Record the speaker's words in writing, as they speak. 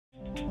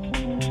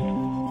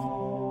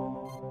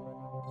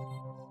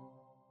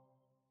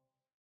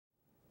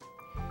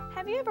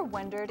ever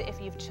wondered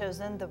if you've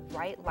chosen the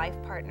right life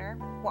partner?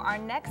 Well, our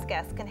next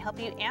guest can help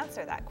you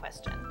answer that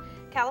question.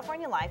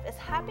 California Life is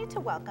happy to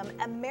welcome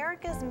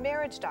America's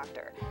marriage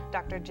doctor,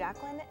 Dr.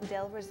 Jacqueline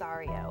Del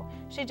Rosario.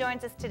 She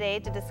joins us today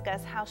to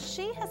discuss how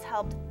she has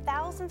helped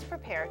thousands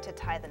prepare to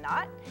tie the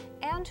knot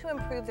and to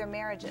improve their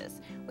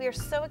marriages. We are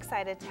so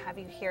excited to have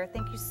you here.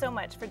 Thank you so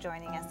much for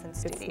joining us in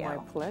studio. It's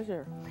my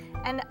pleasure.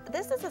 And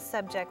this is a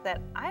subject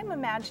that I'm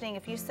imagining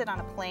if you sit on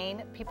a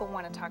plane, people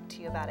want to talk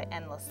to you about it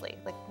endlessly.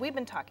 Like we've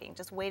been talking,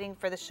 just waiting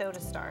for the show to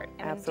start.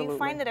 I mean, Absolutely. do you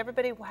find that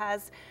everybody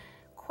has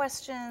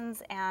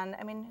questions, and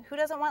I mean, who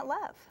doesn't want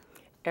love?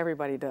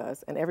 Everybody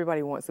does, and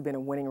everybody wants to be in a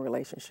winning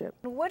relationship.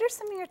 What are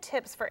some of your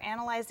tips for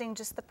analyzing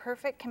just the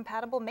perfect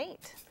compatible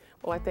mate?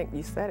 Well, I think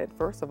you said it.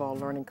 First of all,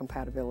 learning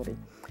compatibility.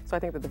 So I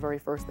think that the very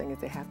first thing is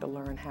they have to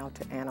learn how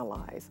to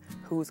analyze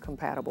who's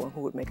compatible and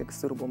who would make a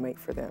suitable mate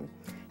for them.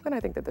 Then I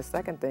think that the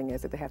second thing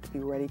is that they have to be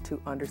ready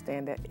to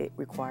understand that it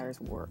requires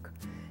work.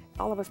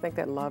 All of us think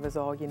that love is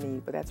all you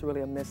need, but that's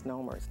really a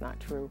misnomer. It's not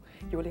true.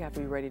 You really have to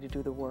be ready to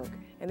do the work,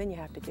 and then you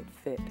have to get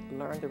fit,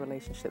 learn the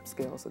relationship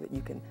skills so that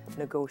you can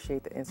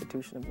negotiate the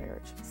institution of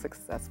marriage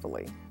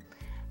successfully.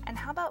 And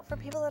how about for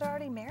people that are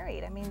already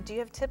married? I mean, do you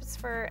have tips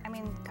for, I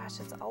mean, gosh,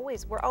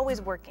 we're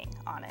always working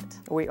on it.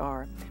 We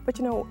are. But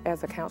you know,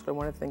 as a counselor,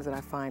 one of the things that I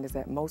find is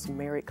that most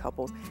married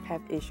couples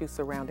have issues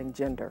surrounding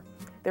gender.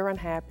 They're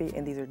unhappy,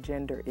 and these are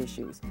gender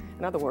issues.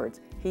 In other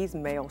words, he's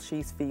male,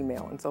 she's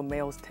female, and so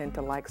males tend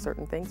to like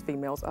certain things,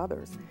 females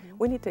others.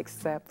 We need to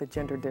accept the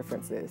gender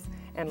differences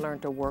and learn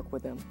to work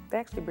with them. They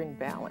actually bring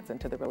balance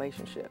into the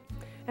relationship.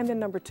 And then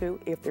number two,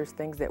 if there's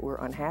things that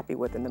we're unhappy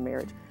with in the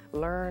marriage,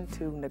 learn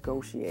to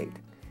negotiate.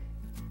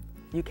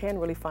 You can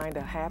really find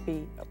a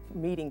happy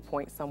meeting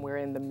point somewhere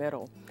in the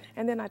middle.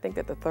 And then I think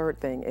that the third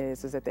thing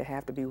is that they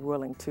have to be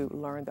willing to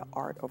learn the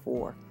art of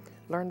war,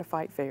 learn to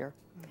fight fair,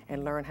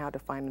 and learn how to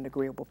find an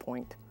agreeable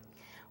point.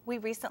 We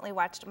recently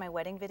watched my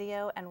wedding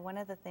video, and one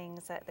of the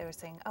things that they were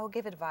saying, oh,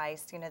 give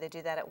advice, you know, they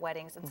do that at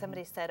weddings, and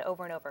somebody said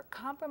over and over,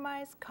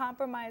 compromise,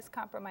 compromise,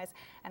 compromise.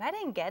 And I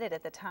didn't get it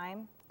at the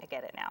time. I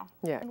get it now.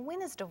 Yeah. And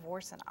when is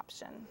divorce an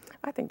option?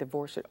 I think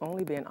divorce should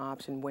only be an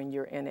option when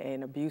you're in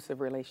an abusive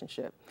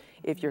relationship.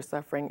 If you're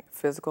suffering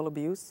physical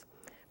abuse,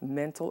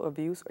 mental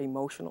abuse, or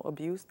emotional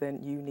abuse, then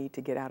you need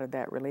to get out of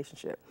that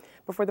relationship.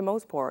 But for the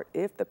most part,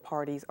 if the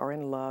parties are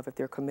in love, if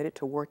they're committed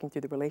to working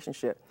through the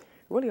relationship,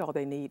 really all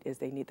they need is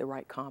they need the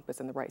right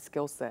compass and the right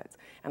skill sets.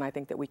 And I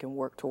think that we can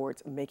work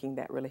towards making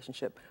that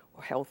relationship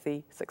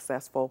healthy,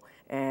 successful,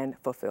 and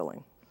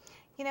fulfilling.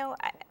 You know,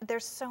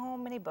 there's so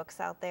many books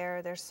out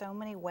there, there's so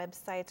many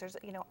websites, there's,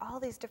 you know, all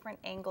these different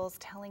angles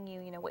telling you,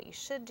 you know, what you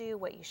should do,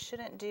 what you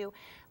shouldn't do.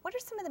 What are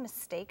some of the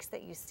mistakes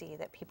that you see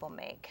that people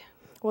make?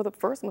 Well, the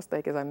first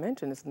mistake, as I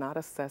mentioned, is not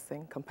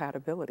assessing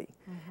compatibility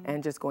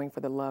and just going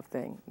for the love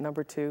thing.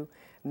 Number two,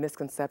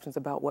 misconceptions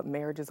about what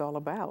marriage is all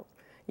about.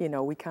 You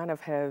know, we kind of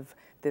have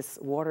this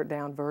watered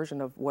down version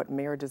of what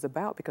marriage is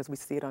about because we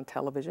see it on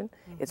television.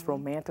 It's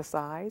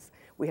romanticized.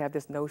 We have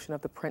this notion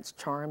of the Prince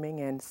Charming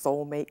and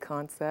soulmate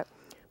concept.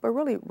 But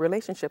really,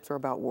 relationships are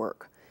about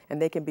work.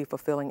 And they can be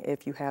fulfilling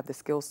if you have the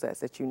skill sets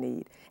that you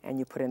need and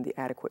you put in the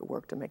adequate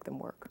work to make them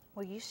work.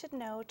 Well, you should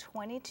know,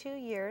 22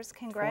 years,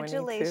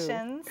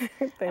 congratulations.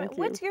 22. Thank you.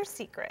 What's your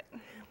secret?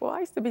 Well,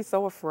 I used to be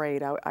so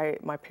afraid.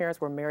 My parents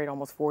were married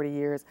almost 40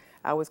 years.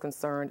 I was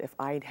concerned if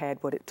I had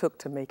what it took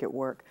to make it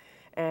work.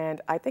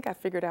 And I think I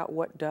figured out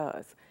what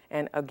does.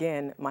 And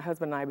again, my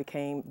husband and I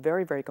became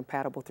very, very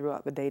compatible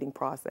throughout the dating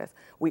process.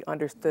 We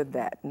understood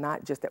that,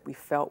 not just that we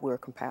felt we were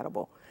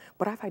compatible,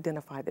 but I've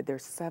identified that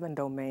there's 7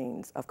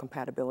 domains of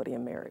compatibility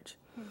in marriage.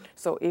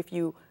 So if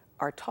you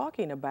are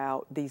talking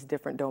about these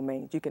different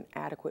domains, you can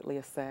adequately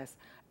assess,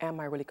 am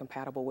I really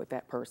compatible with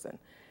that person?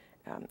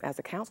 As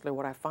a counselor,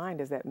 what I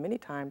find is that many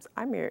times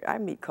I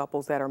meet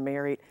couples that are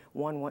married,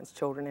 one wants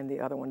children and the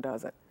other one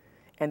doesn't,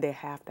 and they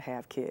have to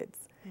have kids.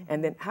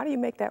 And then how do you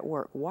make that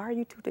work? Why are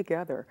you two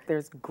together?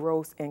 There's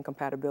gross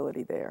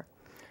incompatibility there.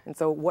 And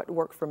so what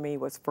worked for me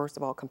was, first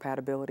of all,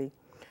 compatibility,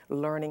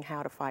 learning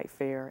how to fight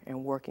fair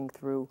and working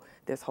through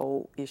this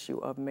whole issue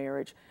of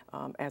marriage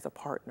as a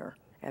partner,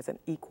 as an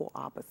equal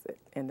opposite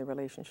in the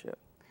relationship.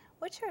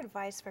 What's your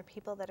advice for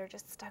people that are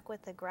just stuck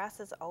with the grass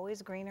is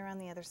always greener on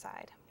the other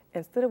side?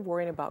 Instead of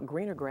worrying about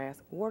greener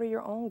grass, water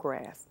your own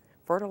grass.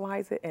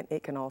 Fertilize it, and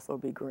it can also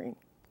be green.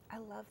 I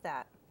love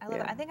that. I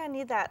love it. I think I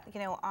need that, you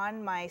know,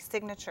 on my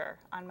signature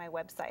on my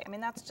website. I mean,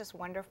 that's just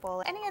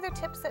wonderful. Any other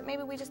tips that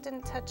maybe we just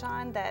didn't touch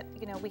on that,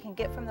 you know, we can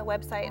get from the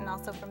website and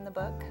also from the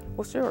book?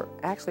 Well, sure.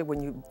 Actually,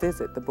 when you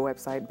visit the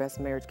website,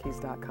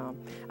 bestmarriagekeys.com,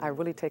 I've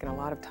really taken a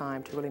lot of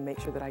time to really make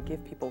sure that I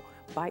give people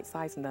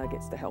bite-sized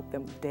nuggets to help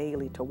them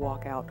daily to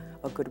walk out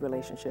a good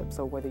relationship.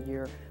 So whether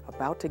you're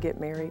about to get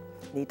married,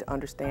 need to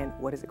understand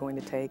what is it going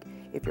to take.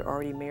 If you're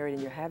already married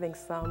and you're having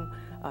some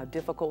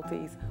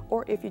difficulties,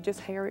 or if you're just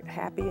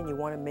happy and you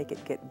want to make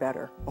it get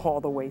better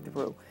all the way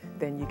through,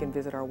 then you can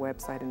visit our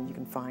website and you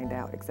can find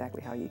out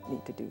exactly how you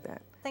need to do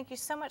that. Thank you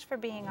so much for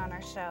being on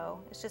our show.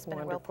 It's just been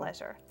a real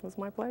pleasure. It was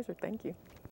my pleasure. Thank you.